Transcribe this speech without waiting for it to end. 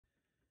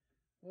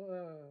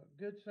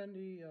Good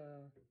Sunday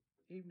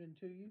evening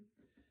to you.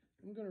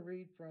 I'm going to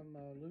read from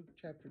Luke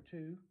chapter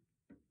 2,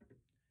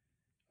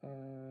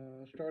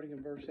 starting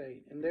in verse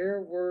 8. And there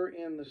were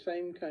in the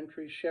same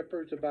country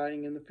shepherds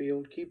abiding in the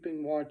field,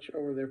 keeping watch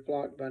over their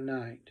flock by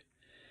night.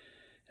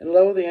 And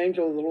lo, the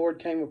angel of the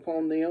Lord came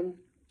upon them,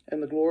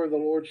 and the glory of the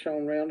Lord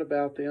shone round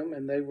about them,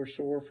 and they were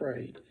sore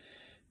afraid.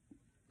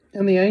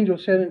 And the angel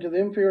said unto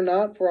them, Fear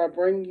not, for I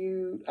bring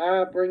you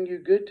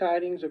good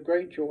tidings of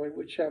great joy,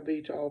 which shall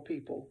be to all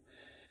people.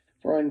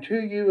 For unto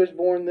you is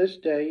born this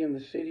day in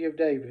the city of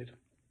David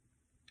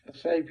a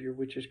Savior,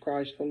 which is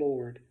Christ the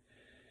Lord.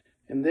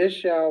 And this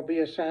shall be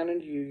a sign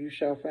unto you, you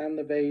shall find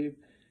the babe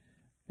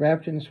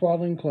wrapped in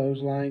swaddling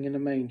clothes, lying in a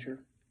manger.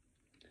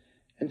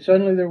 And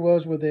suddenly there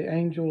was with the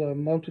angel a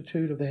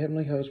multitude of the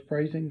heavenly host,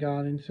 praising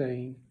God and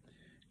saying,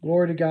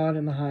 Glory to God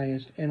in the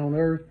highest, and on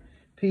earth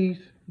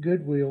peace,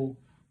 goodwill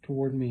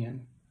toward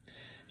men.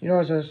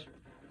 As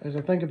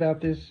I think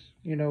about this,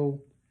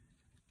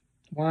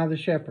 why the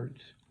shepherds?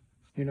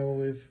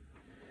 If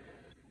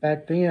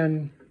back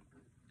then,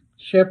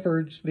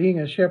 being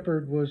a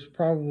shepherd was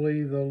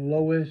probably the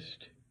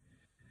lowest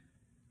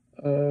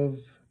of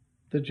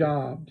the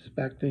jobs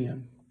back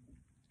then.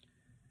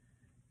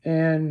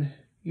 And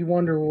you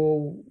wonder,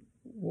 well,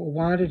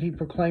 why did he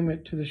proclaim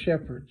it to the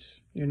shepherds?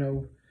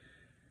 But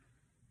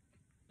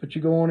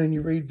you go on and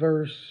you read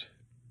verse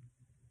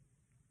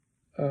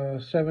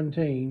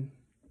 17,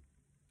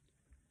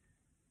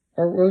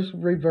 or let's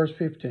read verse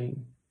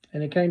 15.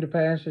 And it came to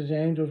pass, as the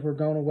angels were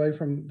gone away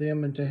from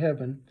them into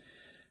heaven,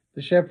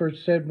 the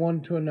shepherds said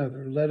one to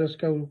another, Let us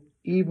go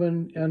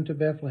even unto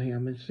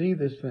Bethlehem, and see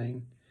this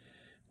thing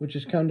which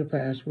is come to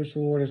pass, which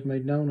the Lord has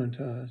made known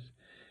unto us.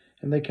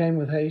 And they came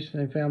with haste,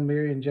 and they found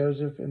Mary and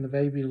Joseph and the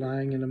baby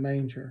lying in a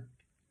manger.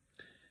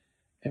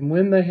 And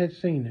when they had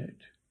seen it,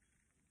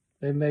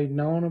 they made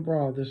known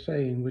abroad the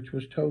saying which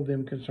was told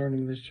them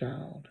concerning this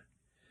child.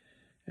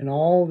 And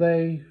all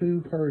they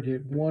who heard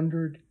it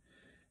wondered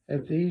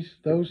at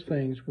those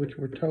things which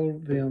were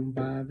told them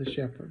by the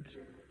shepherds.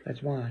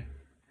 That's why.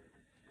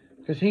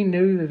 Because he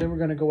knew that they were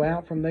going to go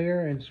out from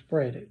there and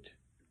spread it.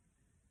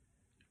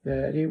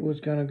 That it was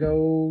going to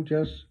go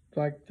just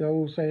like the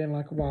old saying,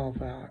 like a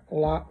wildfire.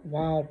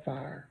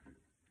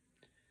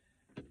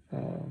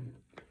 And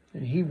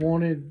he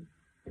wanted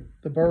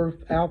the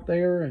birth out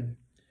there, and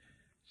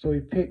so he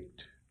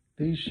picked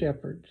these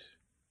shepherds.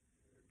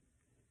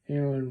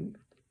 And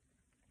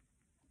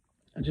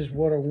just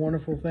what a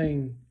wonderful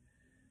thing,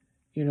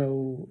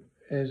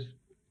 as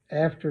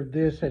after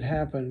this had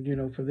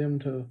happened, for them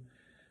to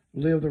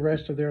live the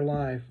rest of their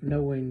life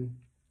knowing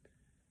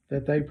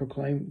that they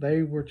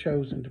were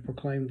chosen to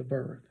proclaim the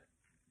birth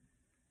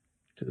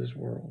to this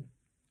world.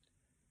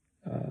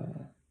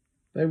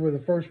 They were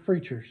the first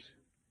preachers,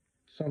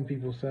 some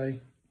people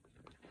say,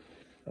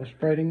 of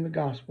spreading the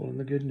gospel and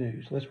the good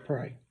news. Let's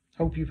pray.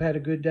 Hope you've had a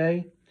good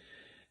day,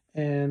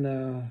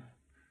 and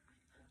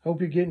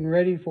hope you're getting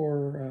ready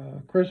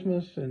for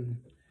Christmas and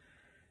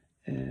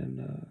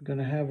going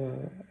to have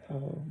a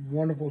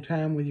wonderful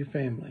time with your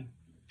family.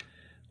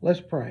 Let's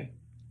pray.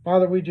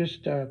 Father, we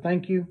just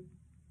thank you,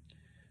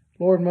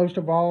 Lord, most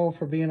of all,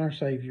 for being our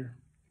Savior.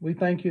 We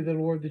thank you,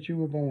 Lord, that you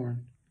were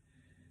born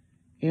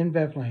in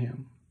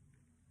Bethlehem.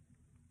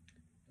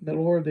 The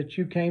Lord, that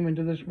you came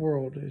into this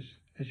world,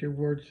 as your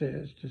word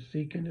says, to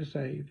seek and to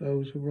save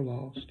those who were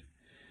lost.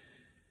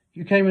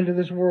 You came into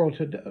this world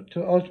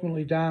to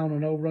ultimately die on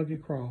an old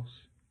rugged cross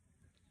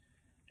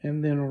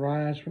and then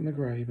arise from the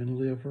grave and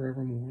live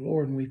forevermore.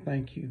 Lord, and we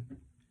thank you.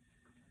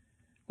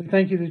 We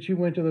thank you that you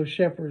went to those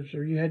shepherds,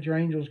 or you had your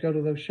angels go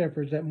to those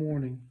shepherds that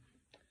morning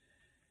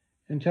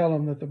and tell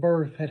them that the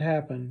birth had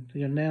happened,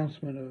 the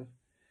announcement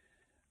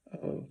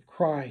of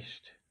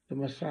Christ, the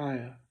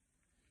Messiah,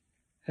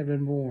 had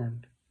been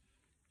born.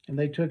 And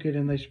they took it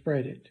and they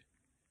spread it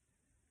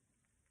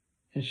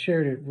and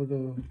shared it with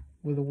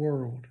the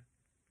world.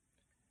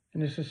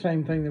 And it's the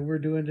same thing that we're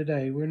doing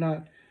today. We're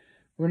not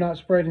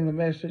spreading the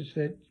message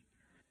that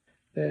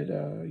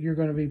you're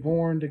going to be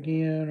born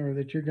again or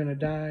that you're going to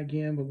die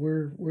again, but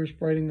we're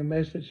spreading the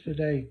message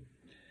today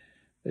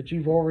that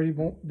you've already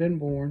been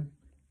born,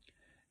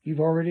 you've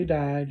already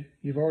died,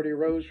 you've already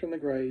rose from the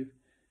grave,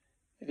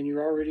 and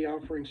you're already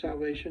offering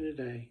salvation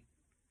today.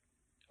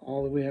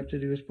 All that we have to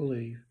do is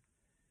believe.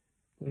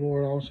 But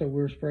Lord, also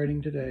we're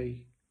spreading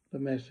today the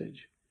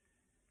message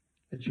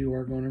that you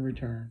are going to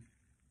return.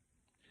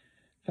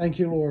 Thank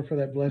you, Lord, for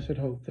that blessed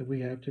hope that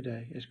we have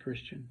today as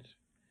Christians.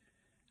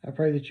 I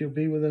pray that you'll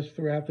be with us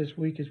throughout this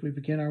week as we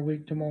begin our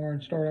week tomorrow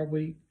and start our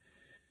week.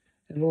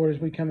 And Lord, as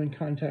we come in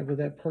contact with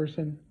that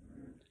person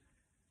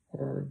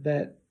or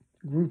that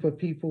group of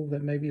people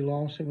that may be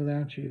lost and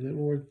without you, that,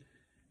 Lord,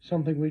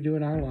 something we do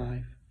in our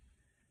life,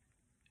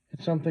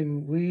 it's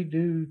something we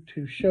do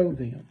to show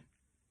them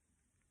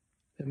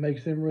that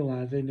makes them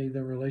realize they need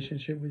their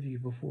relationship with you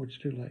before it's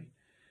too late.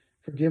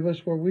 Forgive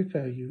us where we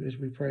fail you as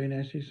we pray and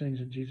ask these things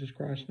in Jesus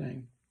Christ's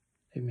name.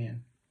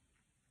 Amen.